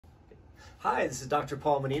Hi, this is Dr.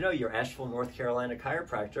 Paul Menino, your Asheville, North Carolina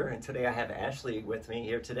chiropractor, and today I have Ashley with me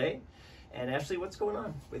here today. And Ashley, what's going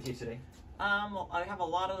on with you today? I have a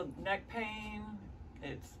lot of neck pain.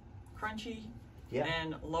 It's crunchy. Yeah.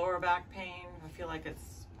 And lower back pain. I feel like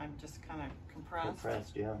I'm just kind of compressed.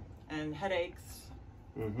 Compressed, yeah. And headaches.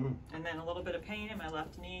 Mm-hmm. And then a little bit of pain in my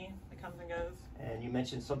left knee that comes and goes. And you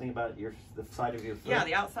mentioned something about the side of your foot. Yeah,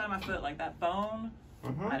 the outside of my foot, like that bone.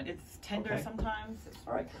 Mm-hmm. It's tender Okay. sometimes.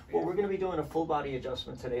 All right. Well, we're going to be doing a full body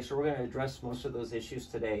adjustment today, so we're going to address most of those issues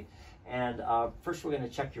today. And first, we're going to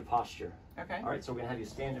check your posture. Okay. All right. So we're going to have you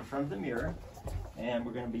stand in front of the mirror, and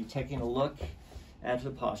we're going to be taking a look at the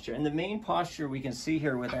posture. And the main posture we can see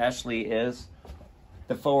here with Ashley is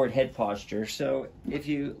the forward head posture. So if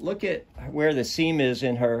you look at where the seam is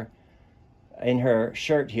in her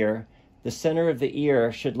shirt here, the center of the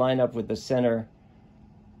ear should line up with the center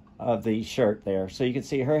of the shirt there. So you can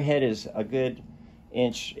see her head is a good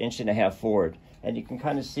inch and a half forward. And you can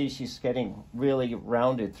kind of see she's getting really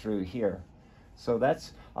rounded through here. So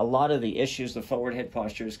that's a lot of the issues the forward head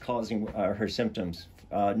posture is causing her symptoms.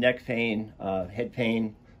 Neck pain, head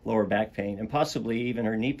pain, lower back pain, and possibly even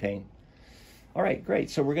her knee pain. All right,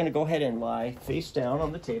 great. So we're going to go ahead and lie face down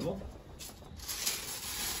on the table.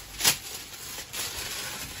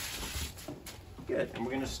 Good. And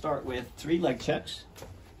we're going to start with 3 leg checks.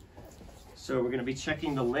 So we're going to be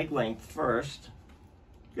checking the leg length first.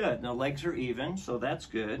 Good. Now legs are even, so that's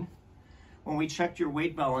good. When we checked your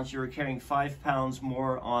weight balance, you were carrying 5 pounds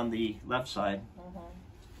more on the left side. Mm-hmm.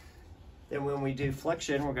 Then when we do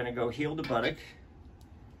flexion, we're going to go heel to buttock.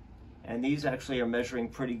 And these actually are measuring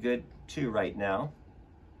pretty good too right now.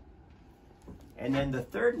 And then the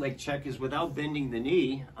 3rd leg check is without bending the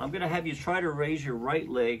knee. I'm going to have you try to raise your right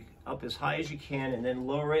leg up as high as you can and then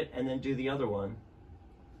lower it and then do the other one.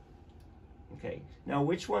 Okay, now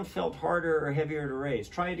which one felt harder or heavier to raise?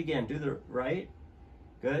 Try it again. Do the right.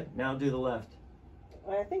 Good. Now do the left.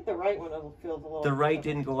 I think the right one feels a little... The right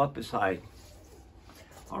didn't go up as high.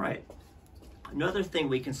 All right. Another thing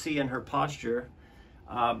we can see in her posture,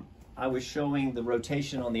 I was showing the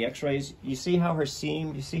rotation on the x-rays. You see how her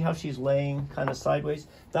seam, you see how she's laying kind of sideways?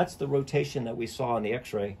 That's the rotation that we saw on the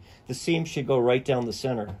x-ray. The seam should go right down the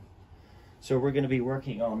center. So we're going to be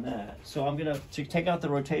working on that. So I'm going to take out the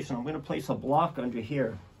rotation, I'm going to place a block under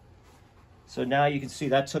here. So now you can see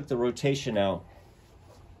that took the rotation out.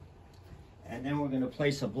 And then we're going to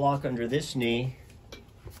place a block under this knee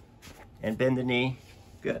and bend the knee.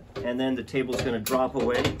 Good. And then the table's going to drop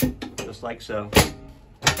away, just like so.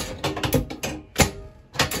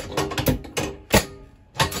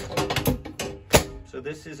 So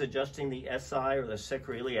this is adjusting the SI or the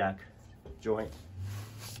sacroiliac joint.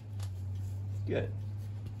 Good.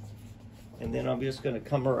 And then I'm just going to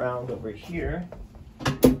come around over here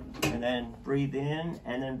and then breathe in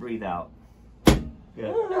and then breathe out.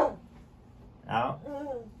 Good. Out.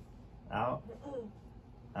 Out.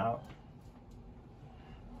 Out.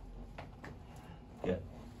 Good.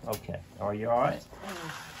 Okay. Are you all right?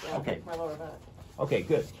 Yeah, Okay. my lower back. Okay,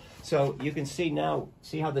 good. So you can see now,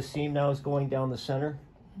 see how the seam now is going down the center?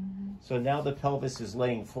 Mm-hmm. So now the pelvis is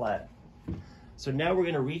laying flat. So now we're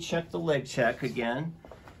going to recheck the leg check again.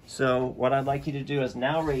 So what I'd like you to do is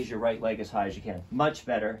now raise your right leg as high as you can. Much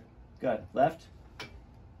better. Good. Left.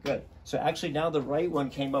 Good. So actually now the right one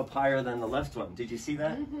came up higher than the left one. Did you see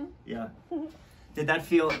that? Mm-hmm. Yeah. Did that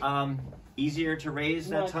feel easier to raise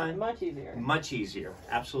that time? Much easier. Much easier.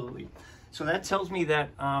 Absolutely. So that tells me that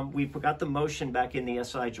we've got the motion back in the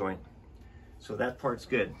SI joint. So that part's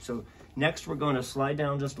good. So next we're going to slide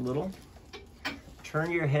down just a little. Turn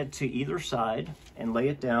your head to either side and lay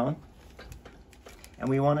it down. And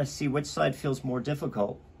we want to see which side feels more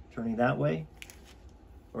difficult. Turning that way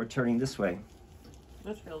or turning this way.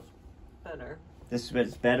 This feels better. This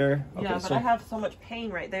is better? Okay, Yeah, but I have so much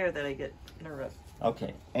pain right there that I get nervous.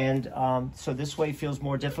 Okay, and so this way feels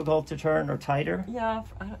more difficult to turn or tighter? Yeah,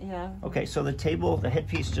 yeah. Okay, so the table, the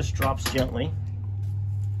headpiece just drops gently,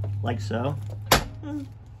 like so. Mm.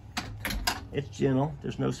 It's gentle,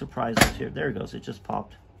 there's no surprises here. There it goes, it just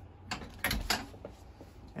popped.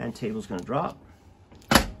 And table's gonna drop.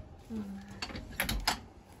 Mm.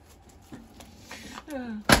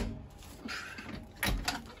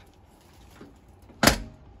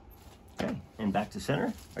 Okay, and back to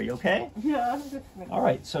center. Are you okay? Yeah. All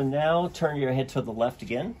right, so now turn your head to the left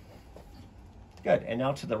again. Good, and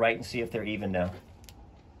now to the right and see if they're even now.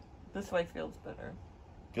 This way feels better.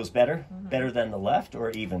 Feels better? Mm-hmm. Better than the left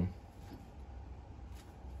or even?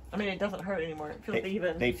 I mean, it doesn't hurt anymore. It feels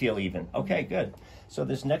even. They feel even. Okay, good. So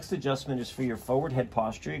this next adjustment is for your forward head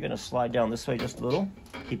posture. You're going to slide down this way just a little.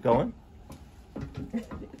 Keep going.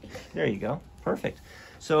 There you go. Perfect.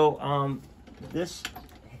 So this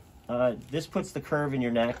puts the curve in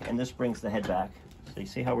your neck, and this brings the head back. So you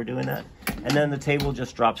see how we're doing that? And then the table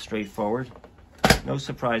just drops straight forward. No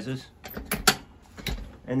surprises.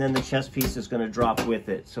 And then the chest piece is going to drop with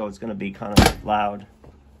it, so it's going to be kind of loud.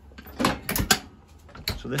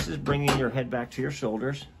 So this is bringing your head back to your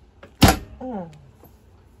shoulders.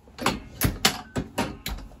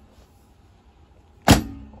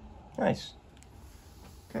 Nice.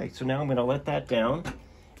 Okay, so now I'm going to let that down,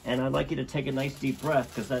 and I'd like you to take a nice deep breath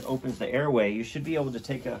because that opens the airway. You should be able to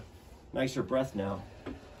take a nicer breath now.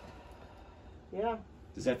 Yeah.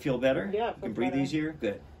 Does that feel better? Yeah. You can breathe easier?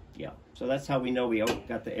 Good. Yeah. So that's how we know we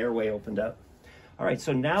got the airway opened up. All right,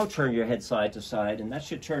 so now turn your head side to side, and that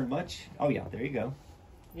should turn much. Oh, yeah, there you go.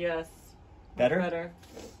 Yes. Better? Better.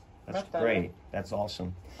 That's great. That's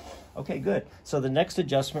awesome. Okay, good. So the next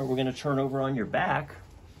adjustment, we're going to turn over on your back.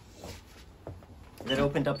 That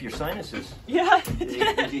opened up your sinuses. Yeah.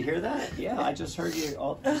 Did you hear that? Yeah, I just heard you.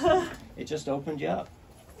 It just opened you up.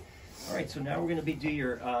 All right, so now we're going to do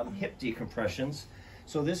your hip decompressions.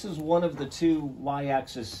 So this is one of the two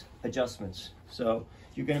y-axis adjustments. So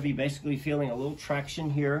you're going to be basically feeling a little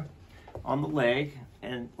traction here on the leg,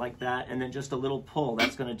 and like that, and then just a little pull.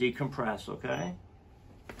 That's going to decompress, okay?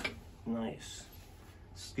 Nice.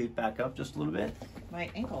 Scoot back up just a little bit.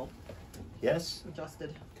 My ankle Yes?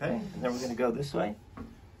 adjusted. Okay, and then we're going to go this way.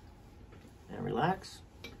 And relax.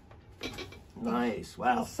 Nice,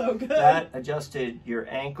 wow. Feels so good. That adjusted your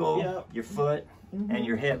ankle, Yep. your foot, and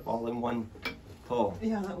your hip all in one pull.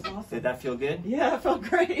 Yeah, that was awesome. Did that feel good? Yeah, it felt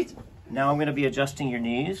great. Now I'm going to be adjusting your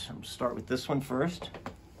knees. I'm going to start with this one first.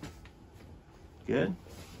 Good.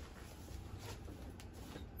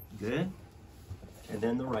 Good. And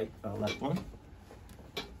then the left one.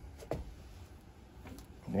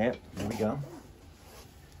 Yep, there we go.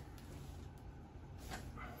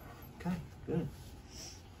 Okay, good.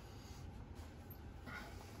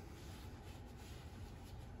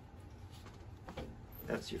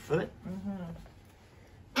 That's your foot.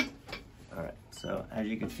 All right. So as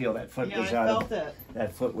you can feel, that foot was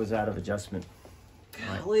that foot was out of adjustment.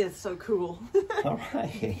 Golly, it's so cool. All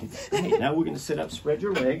right. Great. Now we're going to sit up, spread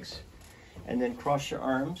your legs, and then cross your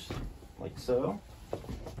arms like so.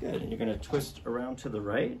 Good. And you're going to twist around to the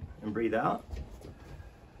right and breathe out.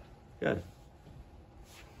 Good.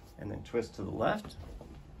 And then twist to the left.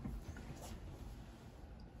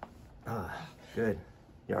 Ah, good.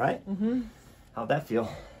 You all right? Mm-hmm. How'd that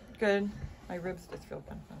feel? Good. My ribs just feel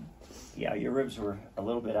kind of fun. Yeah, your ribs were a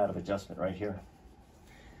little bit out of adjustment right here.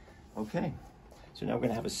 Okay. So now we're going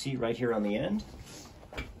to have a seat right here on the end.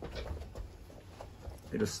 You're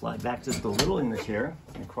going to slide back just a little in the chair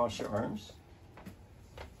and cross your arms.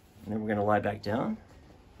 And then we're going to lie back down.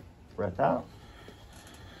 Breath out.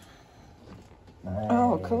 Nice.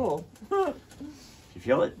 Oh, cool. Did you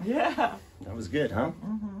feel it? Yeah. That was good, huh?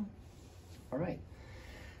 Mm-hmm. All right.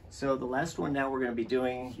 So the last one now, we're going to be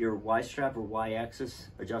doing your Y-strap or Y-axis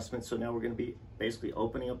adjustment. So now we're going to be basically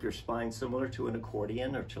opening up your spine similar to an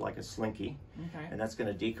accordion or to like a slinky. Okay. And that's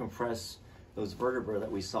going to decompress those vertebrae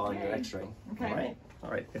that we saw in your x-ray. Okay. All right?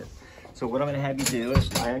 All right, good. So what I'm going to have you do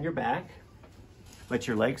is lie on your back. Let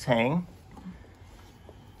your legs hang.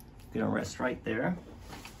 You're going to rest right there.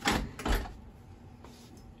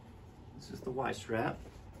 This is the Y-strap.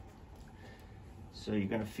 So you're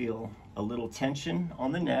going to feel a little tension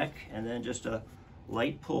on the neck and then just a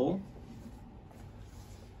light pull.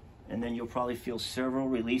 And then you'll probably feel several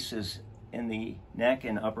releases in the neck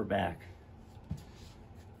and upper back.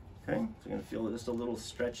 Okay, so you're going to feel just a little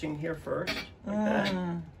stretching here first, like that.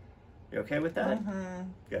 You okay with that?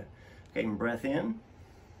 Good. Okay, and breath in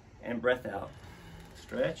and breath out.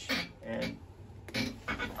 Stretch and...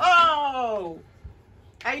 Oh!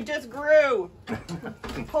 I just grew!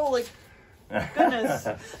 Holy goodness.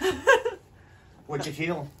 What'd you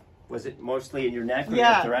feel? Was it mostly in your neck or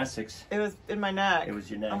Yeah. your thoracics? It was in my neck. It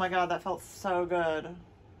was your neck. Oh my god, that felt so good.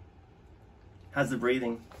 How's the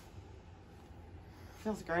breathing?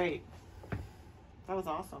 Feels great. That was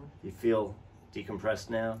awesome. You feel decompressed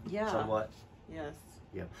now? Yeah. Somewhat? Yes.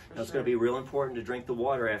 Yeah. For Now it's sure. going to be real important to drink the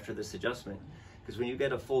water after this adjustment. Because when you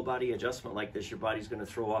get a full body adjustment like this, your body's going to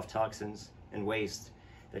throw off toxins and waste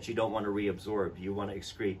that you don't want to reabsorb. You want to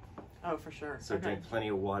excrete. Oh, for sure. So Okay. drink plenty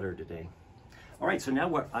of water today. All right, so now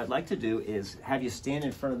what I'd like to do is have you stand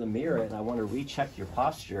in front of the mirror, and I want to recheck your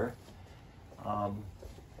posture.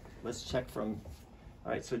 Let's check from...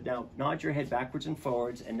 All right, so now nod your head backwards and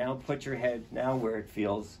forwards, and now put your head now where it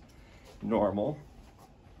feels normal.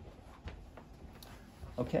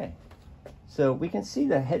 Okay, so we can see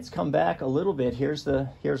the head's come back a little bit. Here's the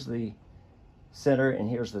center, and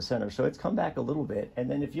here's the center. So it's come back a little bit, and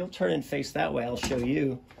then if you'll turn and face that way, I'll show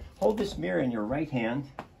you hold this mirror in your right hand.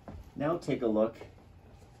 Now take a look,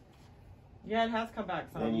 Yeah, it has come back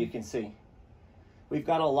some. and you can see. We've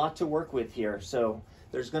got a lot to work with here. So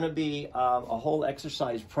there's going to be a whole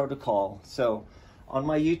exercise protocol. So on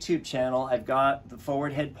my YouTube channel, I've got the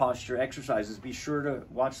forward head posture exercises. Be sure to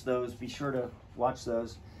watch those.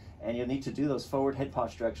 And you'll need to do those forward head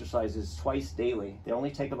posture exercises twice daily. They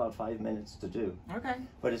only take about 5 minutes to do. Okay.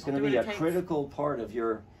 But it's I'll going to do be what a it takes. critical part of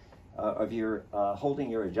your holding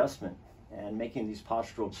your adjustment and making these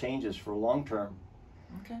postural changes for long term.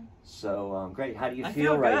 Okay. So great. How do you I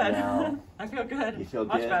feel right good. now? I feel good. You feel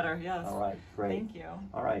Much good? better, yes. All right, great. Thank you.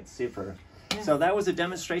 All right, super. Yeah. So that was a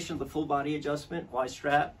demonstration of the full body adjustment,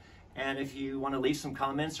 ystrap. And if you want to leave some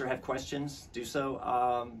comments or have questions, do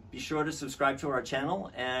so. Be sure to subscribe to our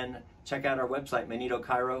channel and check out our website,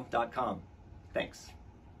 manitochiro.com. Thanks.